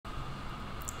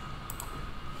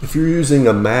If you're using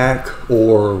a Mac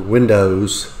or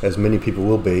Windows, as many people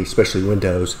will be, especially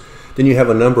Windows, then you have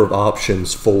a number of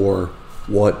options for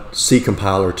what C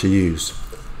compiler to use.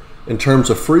 In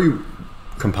terms of free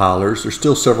compilers, there's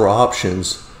still several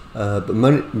options, but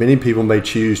many people may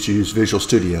choose to use Visual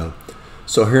Studio.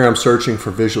 So here I'm searching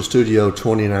for Visual Studio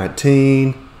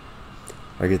 2019.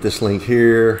 I get this link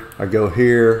here, I go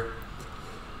here,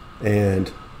 and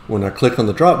when I click on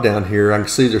the drop down here, I can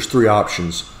see there's three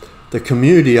options. The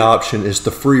community option is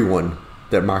the free one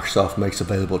that Microsoft makes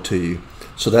available to you.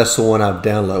 So that's the one I've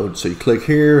downloaded. So you click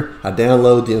here, I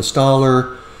download the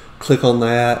installer, click on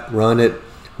that, run it,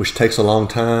 which takes a long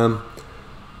time,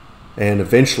 and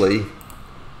eventually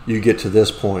you get to this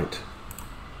point.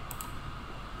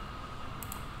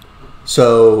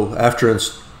 So after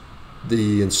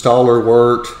the installer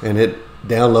worked and it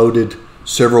downloaded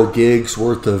several gigs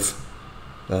worth of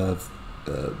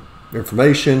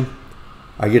information,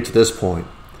 I get to this point.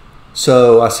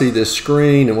 So I see this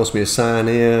screen, it wants me to sign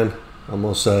in. I'm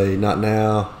going to say not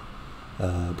now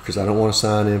because I don't want to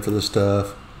sign in for this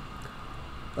stuff.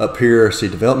 Up here I see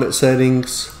development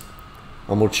settings.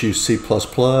 I'm going to choose C++,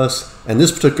 and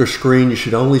this particular screen you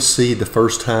should only see the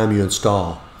first time you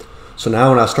install. So now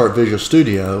when I start Visual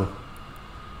Studio,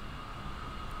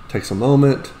 it takes a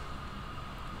moment.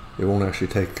 It won't actually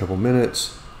take a couple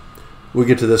minutes. We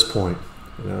get to this point,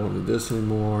 and I don't need this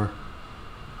anymore.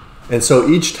 And so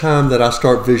each time that I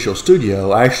start Visual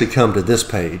Studio, I actually come to this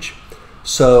page.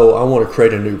 So I want to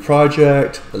create a new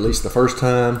project, at least the first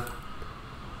time.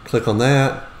 Click on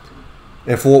that.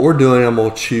 And for what we're doing, I'm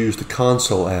going to choose the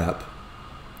console app.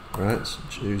 All right, so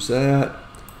choose that.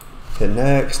 Hit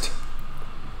next.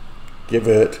 Give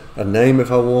it a name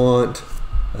if I want.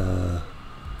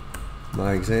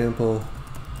 My example.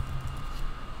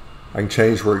 I can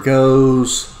change where it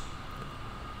goes.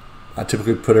 I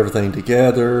typically put everything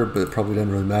together, but it probably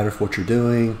doesn't really matter for what you're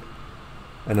doing.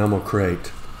 And I'm going to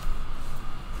create.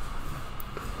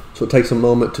 So it takes a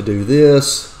moment to do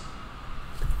this.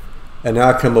 And now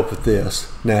I come up with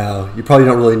this. Now, you probably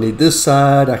don't really need this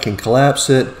side. I can collapse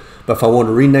it. But if I want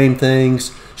to rename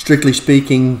things, strictly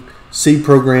speaking, C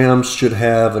programs should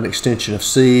have an extension of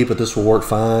C, but this will work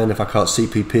fine if I call it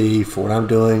CPP for what I'm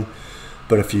doing.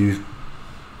 But if you,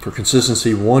 for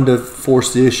consistency, want to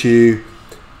force the issue,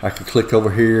 I could click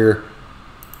over here,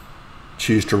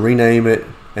 choose to rename it,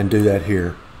 and do that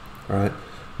here. All right.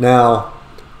 Now,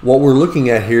 what we're looking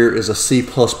at here is a C++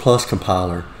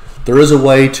 compiler. There is a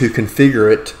way to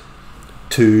configure it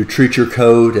to treat your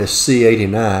code as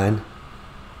C89,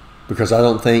 because I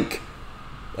don't think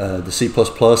the C++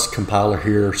 compiler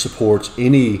here supports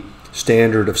any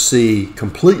standard of C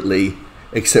completely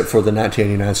except for the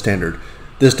 1989 standard.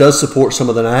 This does support some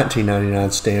of the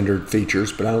 1999 standard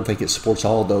features, but I don't think it supports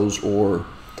all of those or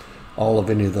all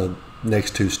of any of the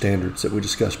next two standards that we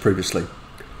discussed previously.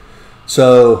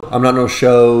 So I'm not going to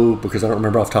show, because I don't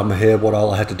remember off the top of my head, what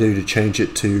all I have to do to change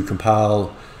it to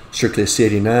compile strictly as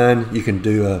C89. You can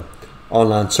do an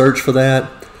online search for that,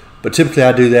 but typically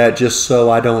I do that just so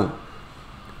I don't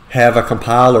have a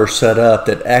compiler set up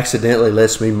that accidentally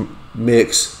lets me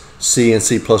mix C and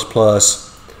C++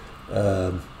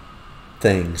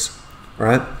 things. All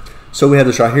right, so we have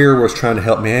this right here where it's trying to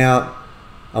help me out.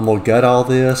 I'm going to gut all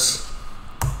this,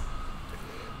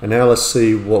 and now let's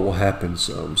see what will happen.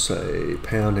 So I'm say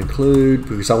pound include,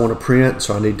 because I want to print,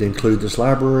 so I need to include this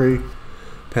library.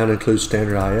 Pound include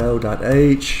standard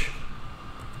io.h,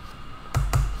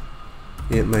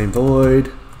 int main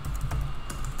void.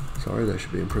 Sorry, that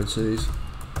should be in parentheses.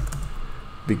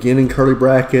 Beginning curly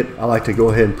bracket. I like to go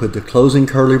ahead and put the closing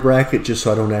curly bracket just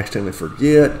so I don't accidentally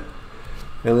forget.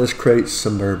 And let's create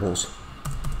some variables.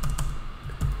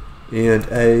 Int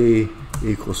a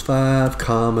equals 5,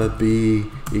 comma b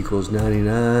equals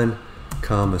 99,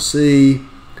 comma c.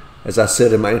 As I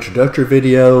said in my introductory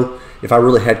video, if I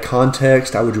really had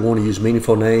context, I would want to use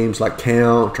meaningful names like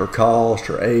count or cost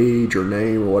or age or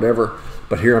name or whatever.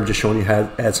 But here I'm just showing you how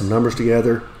to add some numbers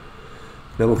together.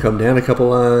 Then we'll come down a couple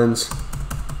lines.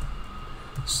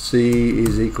 C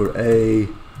is equal to A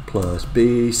plus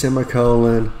B,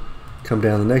 semicolon. Come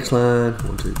down the next line,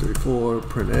 1, 2, 3, 4,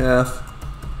 print F,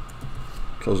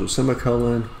 close with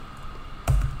semicolon.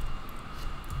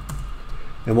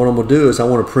 And what I'm going to do is I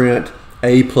want to print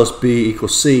A plus B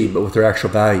equals C, but with their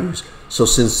actual values. So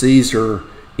since these are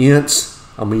ints,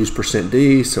 I'm going to use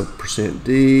 %d, so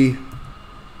 %d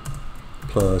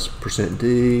plus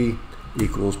 %d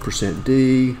equals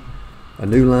 %d, a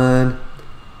new line,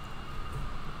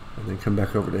 and then come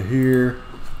back over to here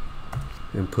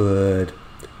and put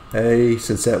A,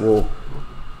 since that will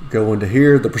go into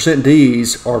here. The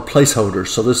 %d's are placeholders,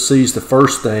 so this sees the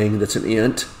first thing that's an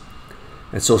int,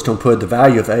 And so it's going to put the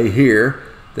value of A here.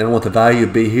 Then I want the value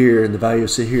of B here and the value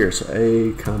of C here. So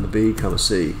A, comma B, comma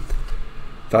C.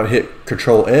 If I hit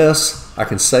Control S, I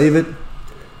can save it.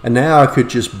 And now I could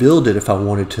just build it if I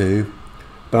wanted to.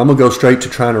 But I'm going to go straight to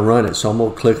trying to run it. So I'm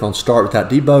going to click on Start Without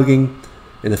Debugging.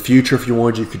 In the future, if you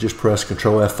wanted, you could just press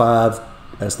Control F5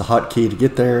 as the hotkey to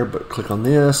get there. But click on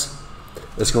this.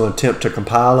 It's going to attempt to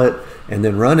compile it and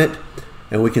then run it.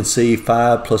 And we can see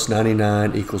 5 plus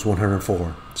 99 equals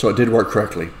 104. So it did work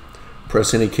correctly.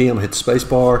 Press any key, I'm going to hit the space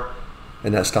bar,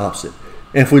 and that stops it.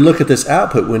 And if we look at this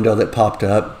output window that popped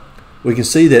up, we can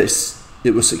see that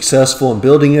it was successful in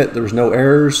building it. There was no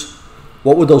errors.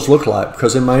 What would those look like?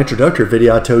 Because in my introductory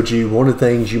video, I told you one of the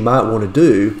things you might want to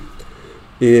do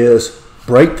is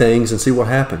break things and see what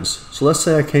happens. So let's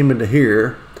say I came into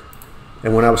here,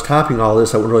 and when I was typing all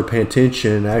this, I wasn't really paying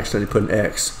attention, and I accidentally put an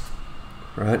X.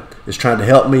 Right? It's trying to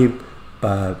help me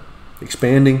by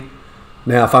expanding.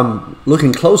 Now, if I'm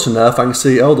looking close enough, I can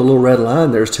see, oh, the little red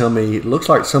line there is telling me it looks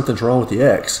like something's wrong with the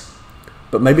X.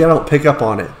 But maybe I don't pick up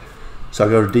on it. So I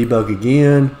go to debug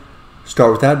again,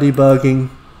 start without debugging,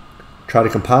 try to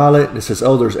compile it, and it says,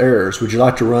 oh, there's errors. Would you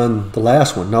like to run the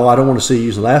last one? No, I don't want to see you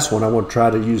use the last one. I want to try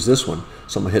to use this one.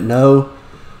 So I'm going to hit no.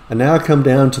 And now I come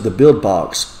down to the build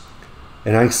box.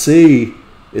 And I see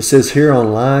it says here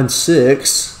on line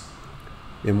 6,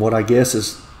 in what I guess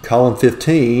is column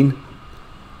 15,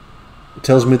 it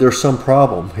tells me there's some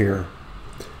problem here.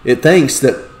 It thinks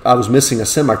that I was missing a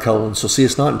semicolon, so see,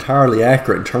 it's not entirely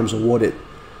accurate in terms of what it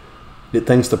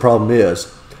thinks the problem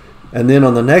is. And then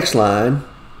on the next line,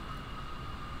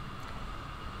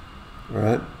 all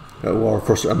right, well, of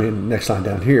course, I mean, next line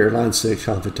down here, line 6,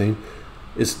 column 15,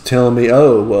 is telling me,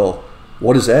 oh, well,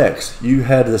 what is X? You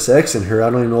had this X in here,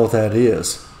 I don't even know what that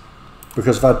is.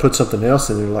 Because if I put something else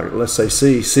in there, like let's say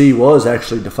C, C was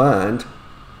actually defined.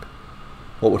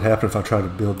 What would happen if I tried to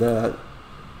build that?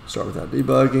 Start without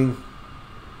debugging.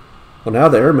 Well, now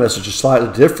the error message is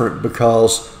slightly different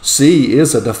because C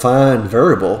is a defined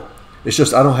variable. It's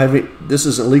just I don't have any, this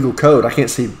isn't legal code. I can't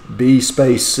see B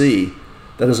space C.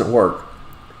 That doesn't work.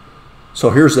 So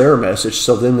here's the error message.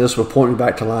 So then this will point me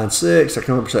back to line 6. I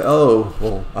come up and say, oh,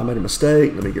 well, I made a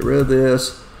mistake. Let me get rid of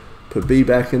this. Put B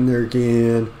back in there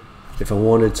again. If I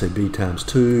wanted, say B times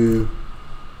 2,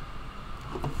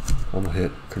 I'm going to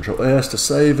hit Control S to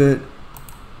save it.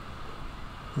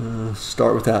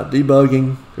 Start without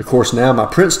debugging. Of course, now my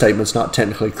print statement's not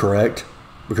technically correct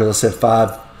because I said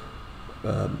 5,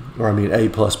 or I mean A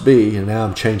plus B, and now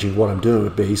I'm changing what I'm doing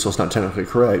with B, so it's not technically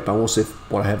correct. But I want to see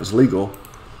if what I have is legal.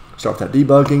 Start without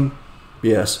debugging.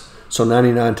 Yes. So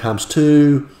 99 times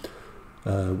 2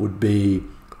 would be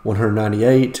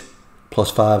 198,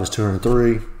 plus 5 is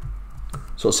 203.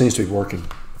 So it seems to be working.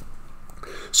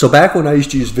 So back when I used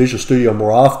to use Visual Studio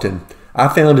more often, I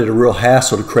found it a real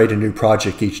hassle to create a new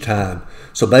project each time.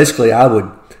 So basically I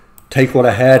would take what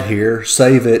I had here,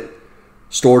 save it,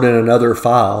 store it in another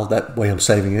file, that way I'm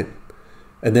saving it,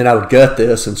 and then I would gut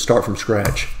this and start from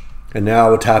scratch. And now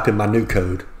I would type in my new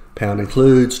code, pound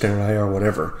include, standard IR,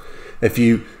 whatever. If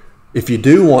you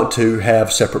do want to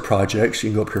have separate projects, you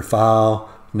can go up here, File,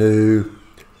 New,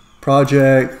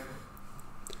 Project.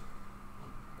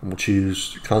 And we'll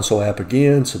choose Console App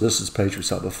again. So this is the page we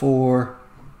saw before.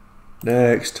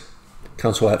 Next,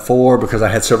 Console App 4, because I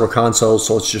had several consoles,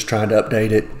 so it's just trying to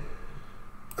update it.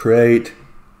 Create.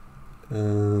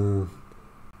 Don't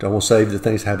want to save the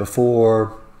things I had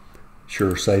before.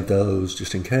 Sure, save those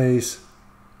just in case.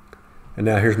 And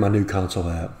now here's my new console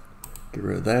app. Get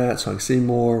rid of that so I can see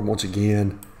more. Once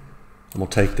again, I'm going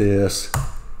to take this,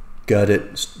 gut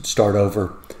it, start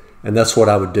over, and that's what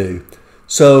I would do.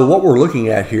 So what we're looking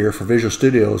at here for Visual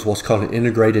Studio is what's called an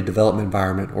Integrated Development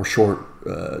Environment, or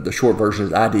the short version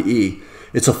is IDE.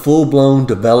 It's a full-blown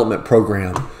development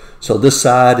program. So this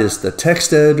side is the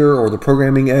text editor or the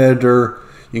programming editor.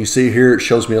 You can see here it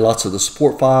shows me lots of the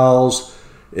support files.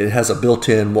 It has a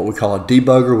built-in what we call a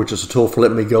debugger, which is a tool for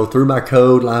letting me go through my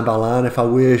code line by line if I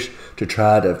wish to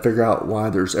try to figure out why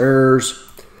there's errors.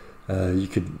 You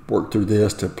could work through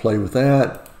this to play with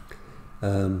that.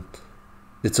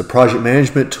 It's a project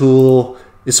management tool.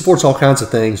 It supports all kinds of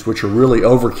things which are really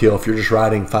overkill if you're just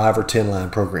writing 5 or 10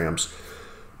 line programs.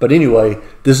 But anyway,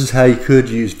 this is how you could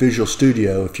use Visual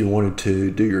Studio if you wanted to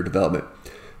do your development.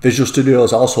 Visual Studio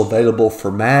is also available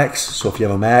for Macs, so if you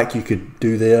have a Mac, you could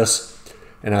do this.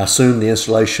 And I assume the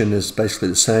installation is basically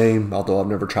the same, although I've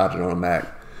never tried it on a Mac.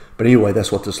 But anyway,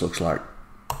 that's what this looks like.